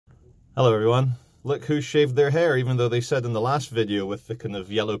Hello everyone. Look who shaved their hair, even though they said in the last video with the kind of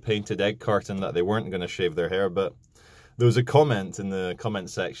yellow painted egg carton that they weren't going to shave their hair, but there was a comment in the comment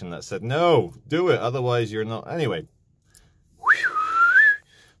section that said, no, do it, otherwise you're not. Anyway,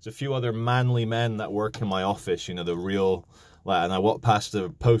 there's a few other manly men that work in my office, you know, the real, and I walked past a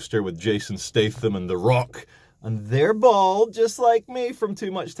poster with Jason Statham and The Rock, and they're bald, just like me, from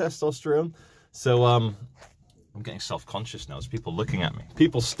too much testosterone. So, I'm getting self-conscious now. There's people looking at me.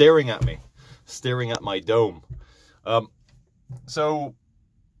 People staring at me. Staring at my dome. So,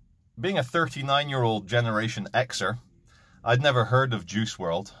 being a 39-year-old Generation Xer, I'd never heard of Juice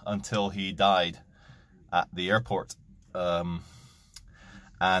Wrld until he died at the airport. And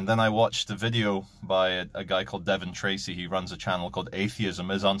then I watched a video by a guy called Devon Tracey. He runs a channel called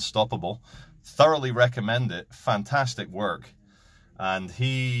Atheism is Unstoppable. Thoroughly recommend it. Fantastic work. And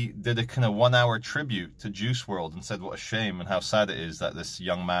he did a kind of 1 hour tribute to Juice Wrld and said what a shame and how sad it is that this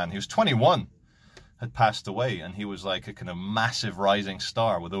young man, he was 21, had passed away. And he was like a kind of massive rising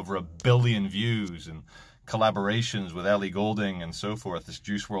star with over 1 billion views and collaborations with Ellie Goulding and so forth. This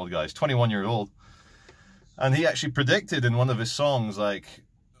Juice Wrld guy is 21 years old. And he actually predicted in one of his songs, like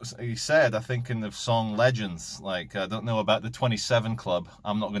he said, I think in the song Legends, like, I don't know about the 27 Club,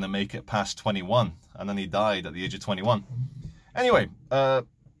 I'm not going to make it past 21. And then he died at the age of 21. Anyway,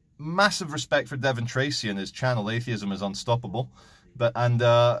 massive respect for Devon Tracey and his channel Atheism is Unstoppable. And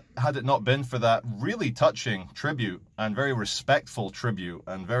had it not been for that really touching tribute and very respectful tribute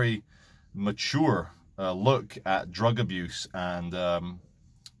and very mature look at drug abuse and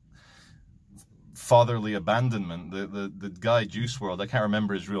fatherly abandonment, the guy Juice Wrld, I can't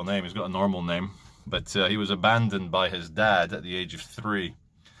remember his real name, he's got a normal name, but he was abandoned by his dad at the age of 3.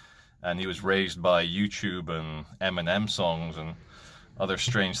 And he was raised by YouTube and Eminem songs and other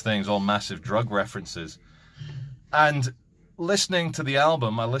strange things, all massive drug references. And listening to the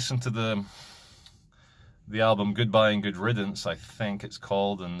album, I listened to the album Goodbye and Good Riddance, I think it's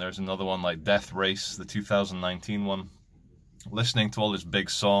called, and there's another one like Death Race, the 2019 one. Listening to all his big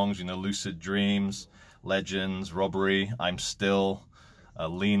songs, you know, Lucid Dreams, Legends, Robbery, I'm Still,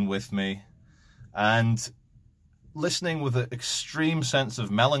 Lean With Me, and listening with an extreme sense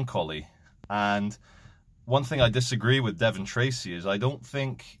of melancholy. And one thing I disagree with Devon Tracey is I don't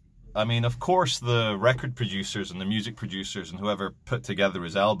think, I mean, of course the record producers and the music producers and whoever put together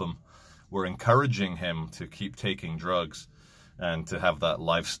his album were encouraging him to keep taking drugs and to have that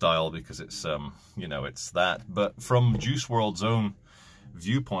lifestyle because it's, you know, it's that. But from Juice WRLD's own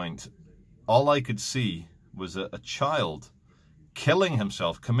viewpoint, all I could see was a child killing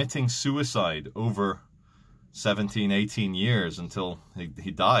himself, committing suicide over 17, 18 years until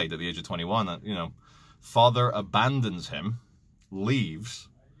he died at the age of 21. You know, father abandons him, leaves,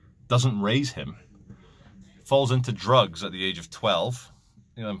 doesn't raise him, falls into drugs at the age of 12,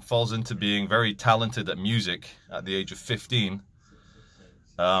 you know, falls into being very talented at music at the age of 15,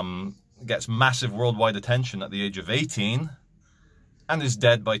 gets massive worldwide attention at the age of 18, and is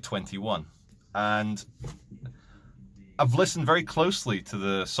dead by 21. And I've listened very closely to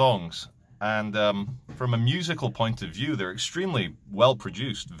the songs. And from a musical point of view, they're extremely well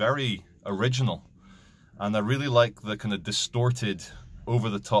produced, very original. And I really like the kind of distorted,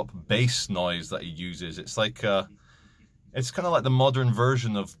 over-the-top bass noise that he uses. It's like, it's kind of like the modern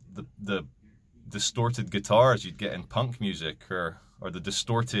version of the distorted guitars you'd get in punk music, or the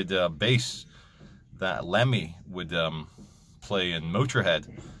distorted bass that Lemmy would play in Motorhead.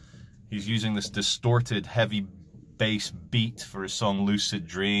 He's using this distorted, heavy bass beat for his song Lucid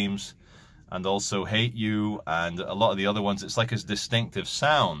Dreams, and also Hate You, and a lot of the other ones. It's like his distinctive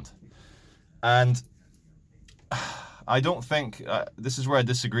sound. And I don't think, this is where I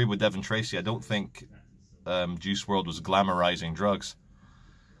disagree with Devon Tracey, I don't think Juice WRLD was glamorizing drugs.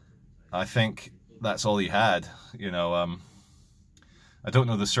 I think that's all he had, you know. I don't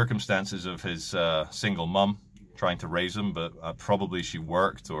know the circumstances of his single mum trying to raise him, but probably she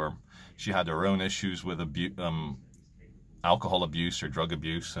worked, or she had her own issues with alcohol abuse or drug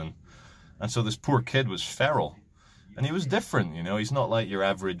abuse, and so this poor kid was feral. And he was different, you know. He's not like your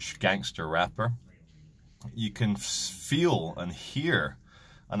average gangster rapper. You can feel and hear.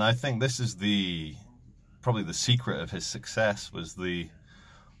 And I think this is probably the secret of his success, was the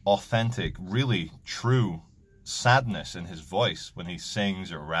authentic, really true sadness in his voice when he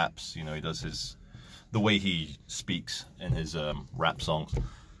sings or raps. You know, he does the way he speaks in his rap songs.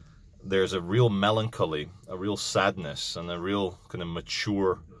 There's a real melancholy, a real sadness, and a real kind of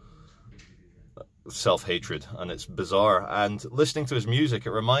mature self-hatred, and it's bizarre. And listening to his music,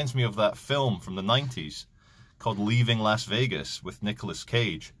 it reminds me of that film from the 90s called Leaving Las Vegas with Nicolas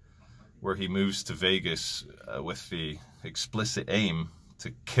Cage, where he moves to Vegas with the explicit aim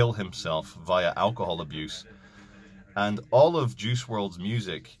to kill himself via alcohol abuse. And all of Juice WRLD's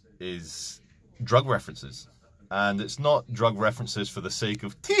music is drug references. And it's not drug references for the sake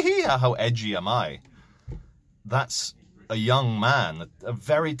of, tee-hee, how edgy am I? That's a young man, a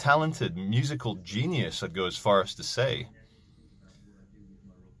very talented musical genius, I'd go as far as to say,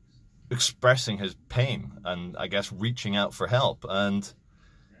 expressing his pain and, I guess, reaching out for help. And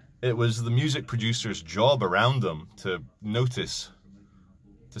it was the music producer's job around him to notice,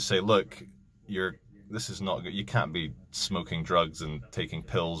 to say, look, this is not good. You can't be smoking drugs and taking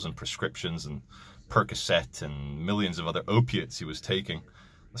pills and prescriptions and Percocet and millions of other opiates he was taking.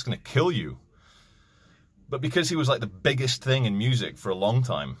 That's going to kill you. But because he was like the biggest thing in music for a long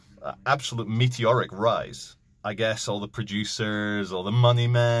time, absolute meteoric rise, I guess all the producers, all the money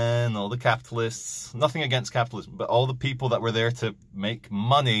men, all the capitalists, nothing against capitalism, but all the people that were there to make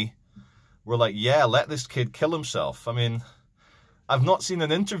money were like, yeah, let this kid kill himself. I mean, I've not seen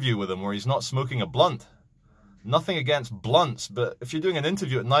an interview with him where he's not smoking a blunt. Nothing against blunts, but if you're doing an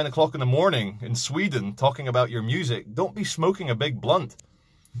interview at 9 o'clock in the morning in Sweden talking about your music, don't be smoking a big blunt.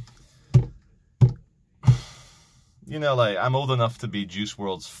 You know, like, I'm old enough to be Juice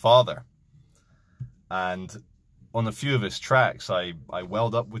WRLD's father. And on a few of his tracks, I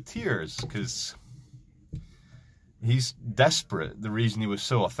welled up with tears because he's desperate. The reason he was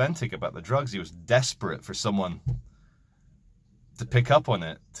so authentic about the drugs, he was desperate for someone to pick up on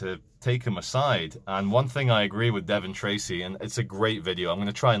it, to take him aside. And one thing I agree with Devon Tracey, and it's a great video, I'm going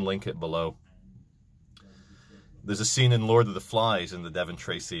to try and link it below. There's a scene in Lord of the Flies in the Devon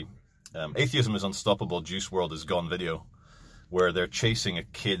Tracey Atheism is Unstoppable, Juice WRLD is Gone video, where they're chasing a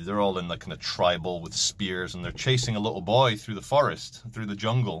kid. They're all in the kind of tribal with spears, and they're chasing a little boy through the forest, through the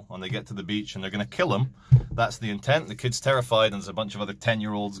jungle, and they get to the beach and they're going to kill him. That's the intent. The kid's terrified, and there's a bunch of other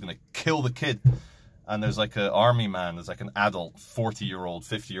 10-year-olds going to kill the kid. And there's like an army man, there's like an adult, 40-year-old,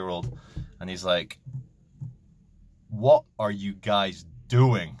 50-year-old, and he's like, what are you guys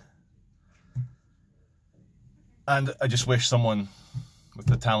doing? And I just wish someone with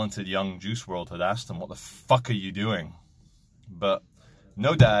the talented young Juice WRLD had asked him, what the fuck are you doing? But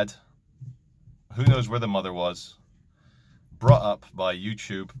no dad, who knows where the mother was, brought up by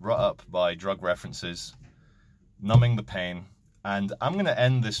YouTube, brought up by drug references, numbing the pain. And I'm going to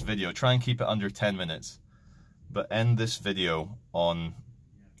end this video, try and keep it under 10 minutes, but end this video on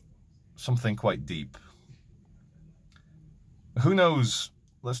something quite deep. Who knows,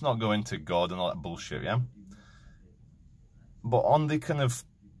 let's not go into God and all that bullshit, yeah? But on the kind of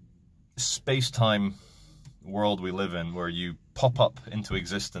space-time world we live in, where you pop up into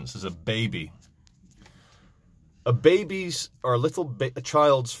existence as a baby. A baby's, or a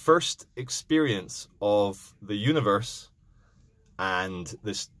child's first experience of the universe and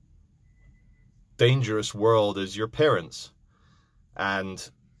this dangerous world is your parents. And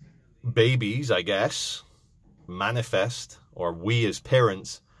babies, I guess, manifest, or we as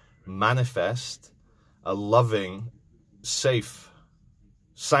parents manifest a loving, safe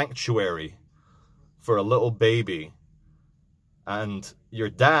sanctuary for a little baby. And your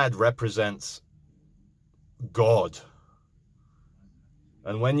dad represents God.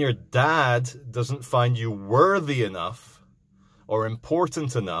 And when your dad doesn't find you worthy enough, or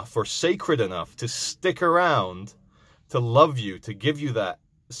important enough, or sacred enough to stick around, to love you, to give you that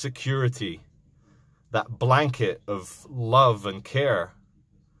security, that blanket of love and care.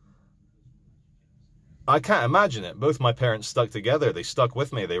 I can't imagine it. Both my parents stuck together. They stuck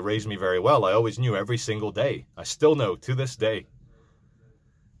with me. They raised me very well. I always knew every single day. I still know to this day.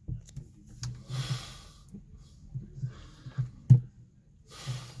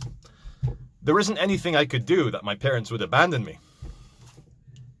 There isn't anything I could do that my parents would abandon me.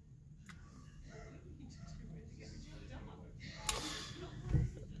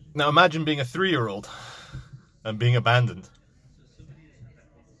 Now imagine being a 3-year-old and being abandoned.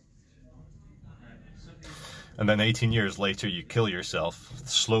 And then 18 years later you kill yourself,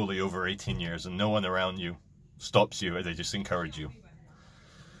 slowly over 18 years, and no one around you stops you, or they just encourage you.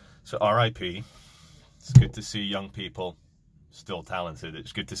 So RIP. It's good to see young people still talented.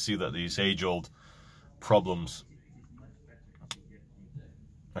 It's good to see that these age-old problems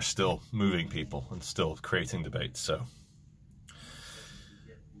are still moving people and still creating debate. So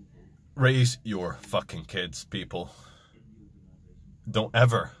raise your fucking kids, people. Don't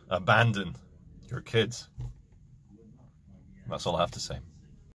ever abandon your kids. That's all I have to say.